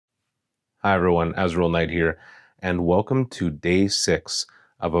Hi everyone, Azriel Knight here, and welcome to day 6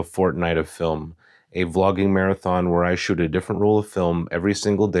 of a fortnight of film, a vlogging marathon where I shoot a different roll of film every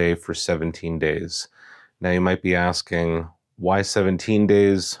single day for 17 days. Now you might be asking, why 17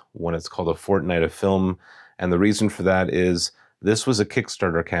 days when it's called a fortnight of film? And the reason for that is this was a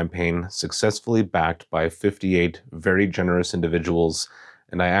Kickstarter campaign successfully backed by 58 very generous individuals,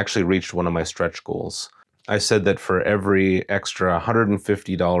 and I actually reached one of my stretch goals. I said that for every extra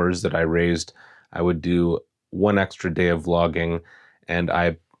 $150 that I raised, I would do one extra day of vlogging, and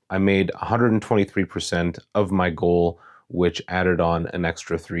I made 123% of my goal, which added on an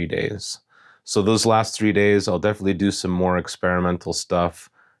extra 3 days. So those last 3 days, I'll definitely do some more experimental stuff.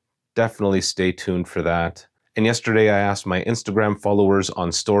 Definitely stay tuned for that. And yesterday I asked my Instagram followers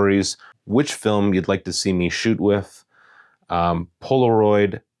on stories which film you'd like to see me shoot with.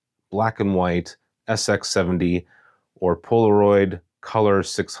 Polaroid, black and white, SX-70, or Polaroid color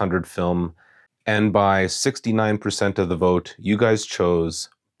 600 film, and by 69% of the vote, you guys chose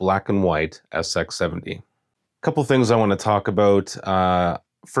black and white SX-70. Couple things I want to talk about.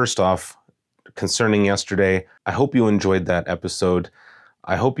 First off, concerning yesterday, I hope you enjoyed that episode.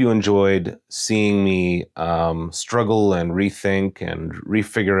 I hope you enjoyed seeing me struggle and rethink and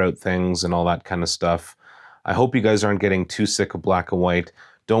refigure out things and all that kind of stuff. I hope you guys aren't getting too sick of black and white.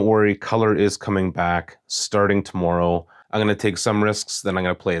 Don't worry, color is coming back starting tomorrow. I'm going to take some risks, then I'm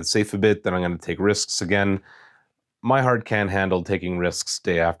going to play it safe a bit, then I'm going to take risks again. My heart can't handle taking risks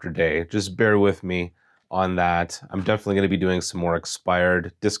day after day. Just bear with me on that. I'm definitely going to be doing some more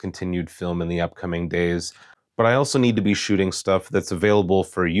expired, discontinued film in the upcoming days. But I also need to be shooting stuff that's available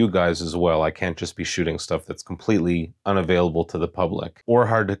for you guys as well. I can't just be shooting stuff that's completely unavailable to the public, or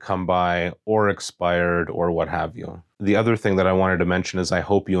hard to come by, or expired, or what have you. The other thing that I wanted to mention is I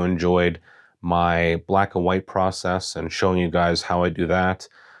hope you enjoyed my black and white process and showing you guys how I do that.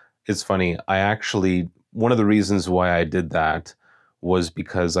 It's funny, one of the reasons why I did that was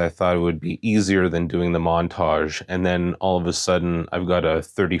because I thought it would be easier than doing the montage, and then all of a sudden I've got a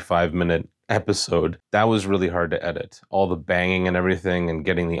 35-minute episode. That was really hard to edit. All the banging and everything and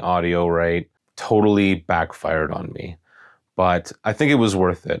getting the audio right totally backfired on me. But I think it was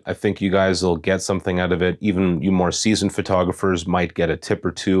worth it. I think you guys will get something out of it. Even you more seasoned photographers might get a tip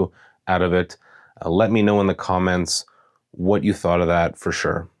or two out of it. Let me know in the comments what you thought of that for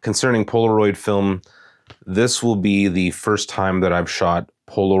sure. Concerning Polaroid film, this will be the first time that I've shot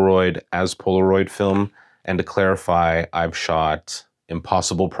Polaroid as Polaroid film. And to clarify, I've shot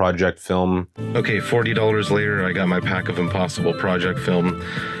Impossible Project film. Okay, $40 later, I got my pack of Impossible Project film.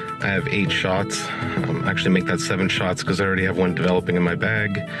 I have 8 shots. Actually make that 7 shots because I already have one developing in my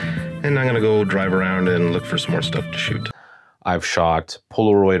bag. And I'm gonna go drive around and look for some more stuff to shoot. I've shot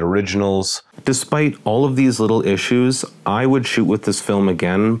Polaroid originals. Despite all of these little issues, I would shoot with this film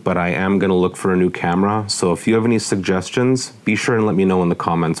again, but I am gonna look for a new camera. So if you have any suggestions, be sure and let me know in the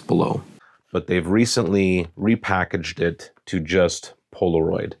comments below. But they've recently repackaged it to just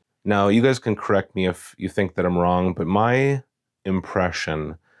Polaroid. Now, you guys can correct me if you think that I'm wrong, but my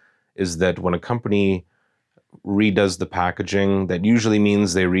impression is that when a company redoes the packaging, that usually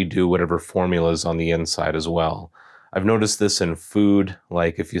means they redo whatever formulas on the inside as well. I've noticed this in food,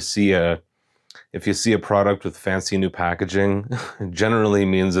 like if you see a product with fancy new packaging, it generally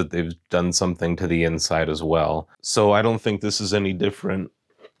means that they've done something to the inside as well. So I don't think this is any different.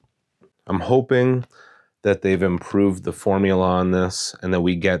 I'm hoping that they've improved the formula on this and that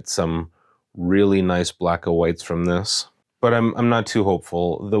we get some really nice black and whites from this. But I'm not too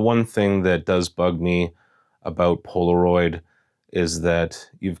hopeful. The one thing that does bug me about Polaroid is that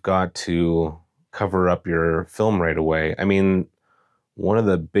you've got to cover up your film right away. I mean, one of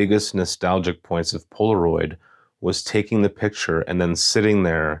the biggest nostalgic points of Polaroid was taking the picture and then sitting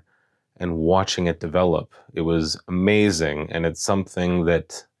there and watching it develop. It was amazing, and it's something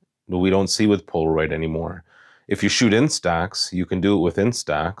that we don't see with Polaroid anymore. If you shoot Instax, you can do it with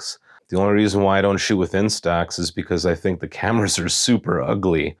Instax. The only reason why I don't shoot with Instax is because I think the cameras are super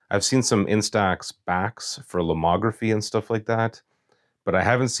ugly. I've seen some Instax backs for lomography and stuff like that, but I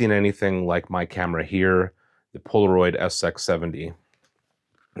haven't seen anything like my camera here, the Polaroid SX-70.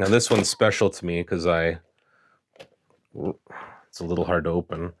 Now this one's special to me because it's a little hard to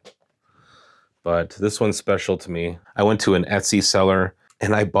open, but this one's special to me. I went to an Etsy seller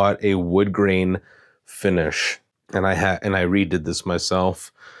and I bought a wood grain finish, and I redid this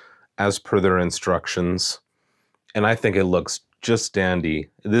myself as per their instructions, and I think it looks just dandy.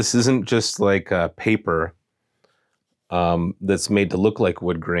 This isn't just like a paper that's made to look like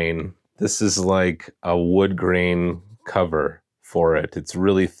wood grain. This is like a wood grain cover for it. It's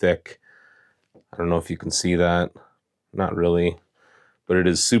really thick. I don't know if you can see that. Not really. but it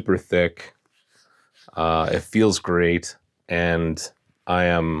is super thick. It feels great, and I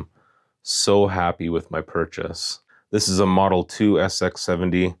am so happy with my purchase. This is a Model 2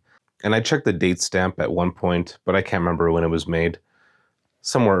 SX-70, and I checked the date stamp at one point, but I can't remember when it was made.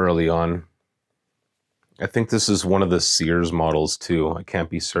 Somewhere early on. I think this is one of the Sears models too. I can't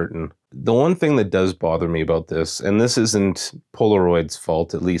be certain. The one thing that does bother me about this, and this isn't Polaroid's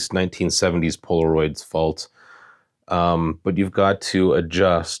fault, at least 1970s Polaroid's fault, but you've got to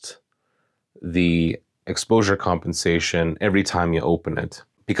adjust the exposure compensation every time you open it,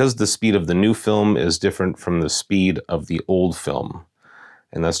 because the speed of the new film is different from the speed of the old film,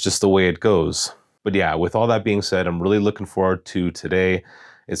 and that's just the way it goes. But yeah, with all that being said, I'm really looking forward to today.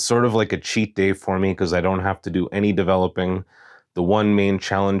 It's sort of like a cheat day for me because I don't have to do any developing. The one main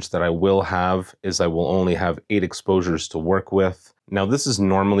challenge that I will have is I will only have 8 exposures to work with. Now, this is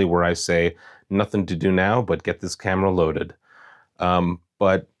normally where I say nothing to do now, but get this camera loaded.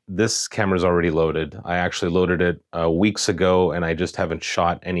 But this camera's already loaded. I actually loaded it weeks ago, and I just haven't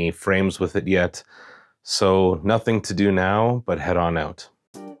shot any frames with it yet. So nothing to do now, but head on out.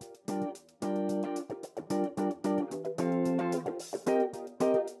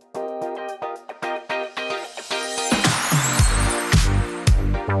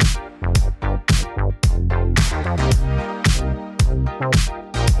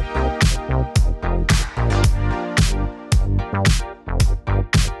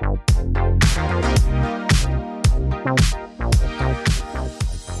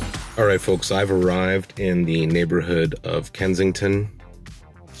 All right, folks, I've arrived in the neighborhood of Kensington.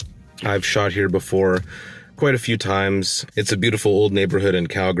 I've shot here before quite a few times. It's a beautiful old neighborhood in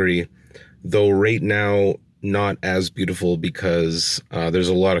Calgary, though right now not as beautiful because there's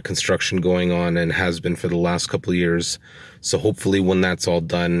a lot of construction going on and has been for the last couple of years. So hopefully when that's all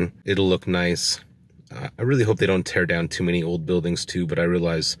done, it'll look nice. I really hope they don't tear down too many old buildings too, but I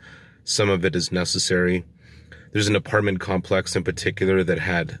realize some of it is necessary. There's an apartment complex in particular that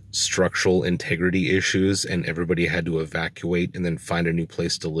had structural integrity issues, and everybody had to evacuate and then find a new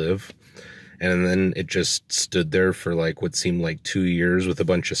place to live. And then it just stood there for like what seemed like 2 years with a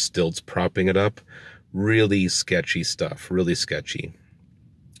bunch of stilts propping it up. Really sketchy stuff, really sketchy.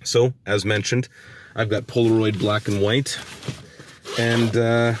 So, as mentioned, I've got Polaroid black and white, and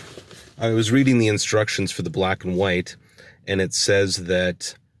I was reading the instructions for the black and white, and it says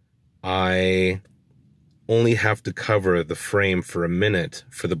that I only have to cover the frame for 1 minute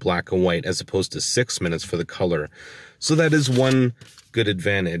for the black and white as opposed to 6 minutes for the color. So that is one good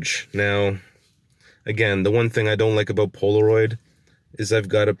advantage. Now, again, the one thing I don't like about Polaroid is I've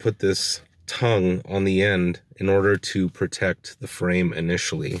got to put this tongue on the end in order to protect the frame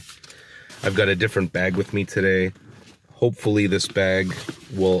initially. I've got a different bag with me today. Hopefully this bag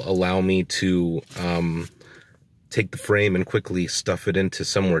will allow me to take the frame and quickly stuff it into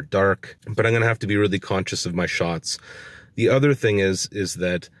somewhere dark, but I'm gonna have to be really conscious of my shots. The other thing is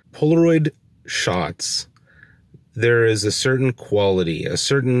that Polaroid shots, there is a certain quality, a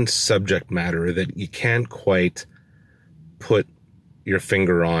certain subject matter that you can't quite put your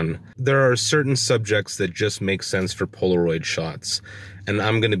finger on. There are certain subjects that just make sense for Polaroid shots, and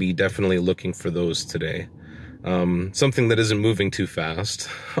I'm gonna be definitely looking for those today. Something that isn't moving too fast,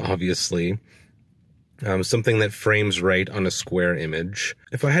 obviously. Something that frames right on a square image.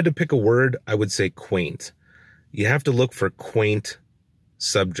 If I had to pick a word, I would say quaint. You have to look for quaint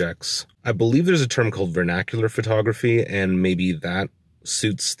subjects. I believe there's a term called vernacular photography, and maybe that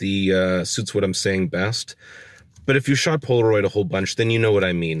suits what I'm saying best. But if you shot Polaroid a whole bunch, then you know what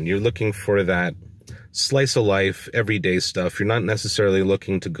I mean. You're looking for that slice of life, everyday stuff. You're not necessarily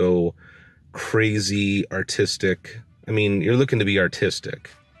looking to go crazy artistic. I mean, you're looking to be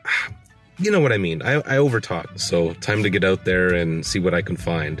artistic. You know what I mean. I overtalk, so time to get out there and see what I can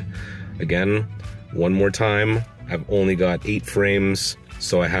find. Again, one more time, I've only got 8 frames,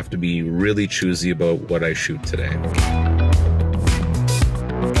 so I have to be really choosy about what I shoot today.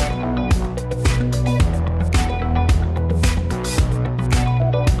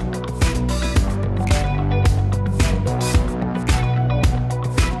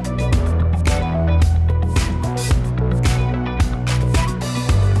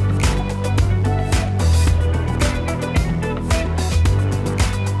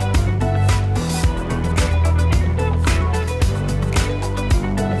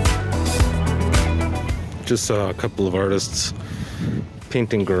 Just saw a couple of artists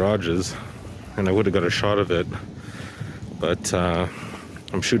painting garages, and I would have got a shot of it, but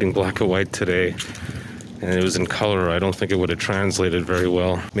I'm shooting black and white today, and it was in color. I don't think it would have translated very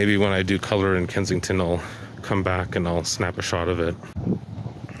well. Maybe when I do color in Kensington, I'll come back and I'll snap a shot of it.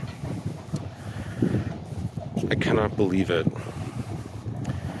 I cannot believe it.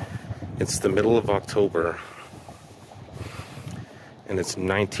 It's the middle of October, and it's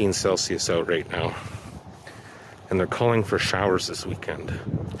 19 Celsius out right now. And they're calling for showers this weekend.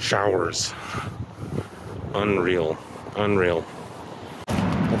 Showers. Unreal. Unreal.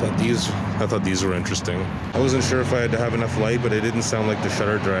 I thought these were interesting. I wasn't sure if I had to have enough light, but it didn't sound like the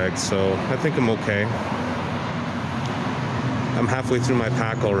shutter dragged, so I think I'm okay. I'm halfway through my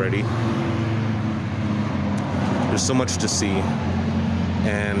pack already. There's so much to see.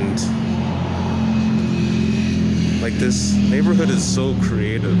 And like, this neighborhood is so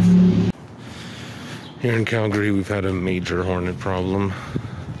creative. Here in Calgary, we've had a major hornet problem.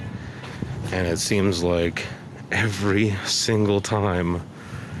 And it seems like every single time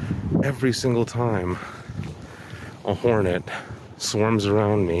a hornet swarms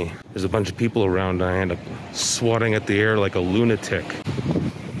around me, there's a bunch of people around, I end up swatting at the air like a lunatic.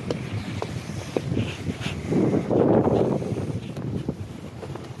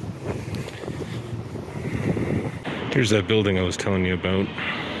 Here's that building I was telling you about.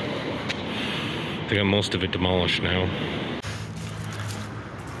 They got most of it demolished now.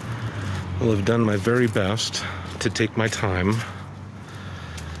 Well, I've done my very best to take my time,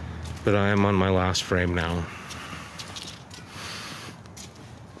 but I am on my last frame now.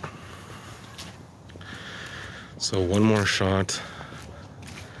 So one more shot,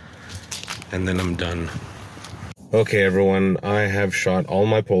 and then I'm done. Okay, everyone, I have shot all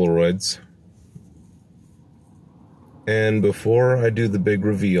my Polaroids. And before I do the big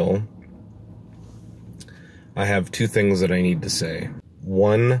reveal, I have two things that I need to say.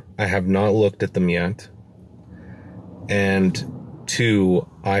 One, I have not looked at them yet. And two,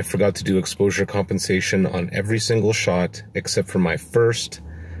 I forgot to do exposure compensation on every single shot except for my first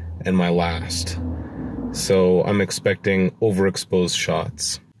and my last. So I'm expecting overexposed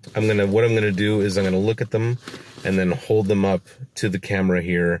shots. What I'm gonna do is I'm gonna look at them and then hold them up to the camera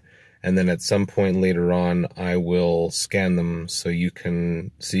here, and then at some point later on I will scan them so you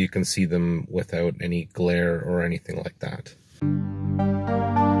can see them without any glare or anything like that.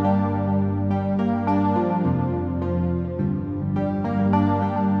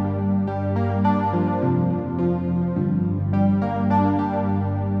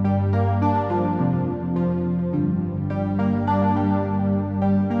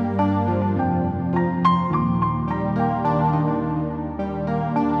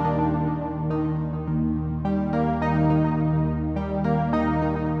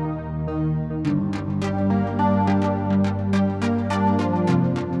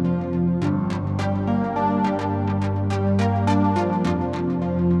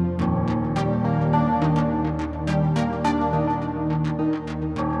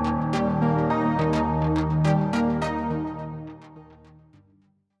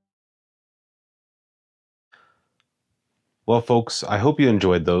 Well, folks, I hope you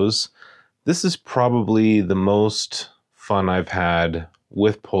enjoyed those. This is probably the most fun I've had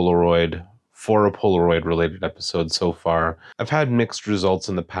with Polaroid for a Polaroid-related episode so far. I've had mixed results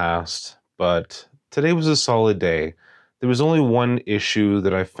in the past, but today was a solid day. There was only one issue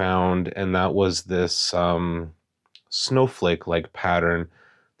that I found, and that was this snowflake-like pattern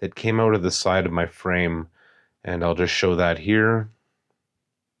that came out of the side of my frame, and I'll just show that here.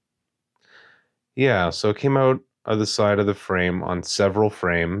 Yeah, so it came out of the side of the frame on several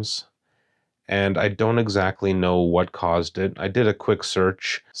frames, and I don't exactly know what caused it. I did a quick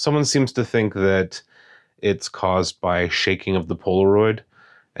search. Someone seems to think that it's caused by shaking of the Polaroid,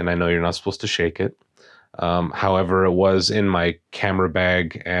 and I know you're not supposed to shake it. However, it was in my camera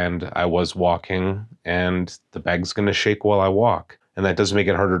bag, and I was walking, and the bag's gonna shake while I walk, and that does make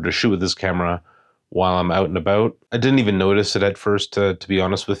it harder to shoot with this camera while I'm out and about. I didn't even notice it at first, to be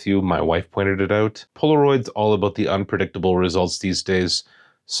honest with you. My wife pointed it out. Polaroid's all about the unpredictable results these days,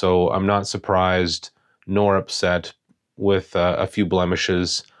 so I'm not surprised nor upset with a few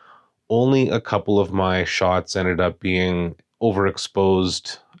blemishes. Only a couple of my shots ended up being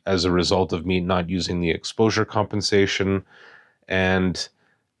overexposed as a result of me not using the exposure compensation, and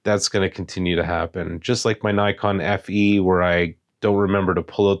that's going to continue to happen. Just like my Nikon FE, where I don't remember to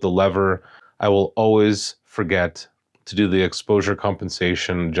pull out the lever, I will always forget to do the exposure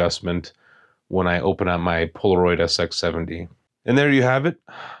compensation adjustment when I open up my Polaroid SX-70. And there you have it.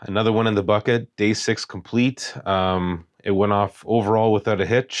 Another one in the bucket. Day 6 complete. It went off overall without a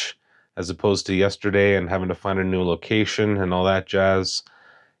hitch, as opposed to yesterday and having to find a new location and all that jazz.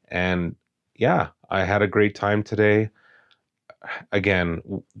 And yeah, I had a great time today. Again,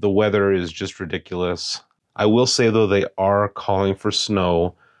 the weather is just ridiculous. I will say, though, they are calling for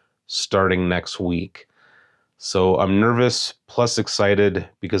snow starting next week. So I'm nervous plus excited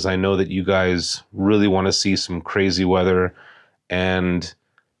because I know that you guys really want to see some crazy weather, and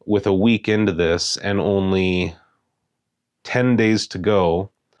with a week into this and only 10 days to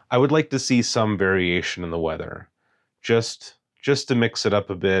go, I would like to see some variation in the weather. Just to mix it up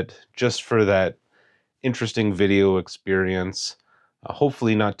a bit, just for that interesting video experience.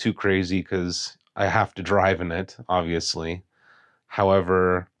 Hopefully not too crazy because I have to drive in it, obviously.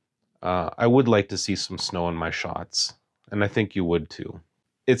 However, I would like to see some snow in my shots, and I think you would too.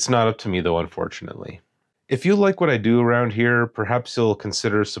 It's not up to me though, unfortunately. If you like what I do around here, perhaps you'll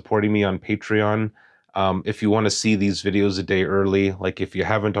consider supporting me on Patreon. If you want to see these videos a day early, like if you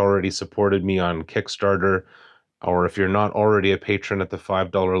haven't already supported me on Kickstarter, or if you're not already a patron at the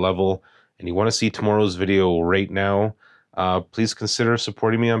 $5 level and you want to see tomorrow's video right now, please consider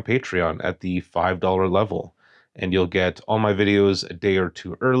supporting me on Patreon at the $5 level. And you'll get all my videos a day or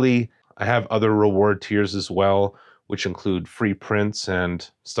two early. I have other reward tiers as well, which include free prints and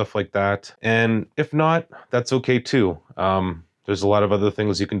stuff like that. And if not, that's okay too. There's a lot of other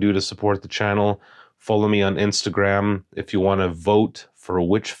things you can do to support the channel. Follow me on Instagram if you want to vote for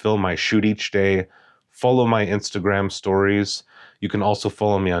which film I shoot each day. Follow my Instagram stories. You can also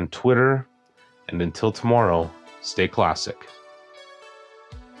follow me on Twitter. And until tomorrow, stay classic.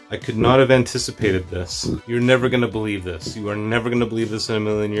 I could not have anticipated this. You're never going to believe this. You are never going to believe this in a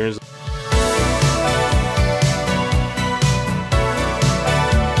million years.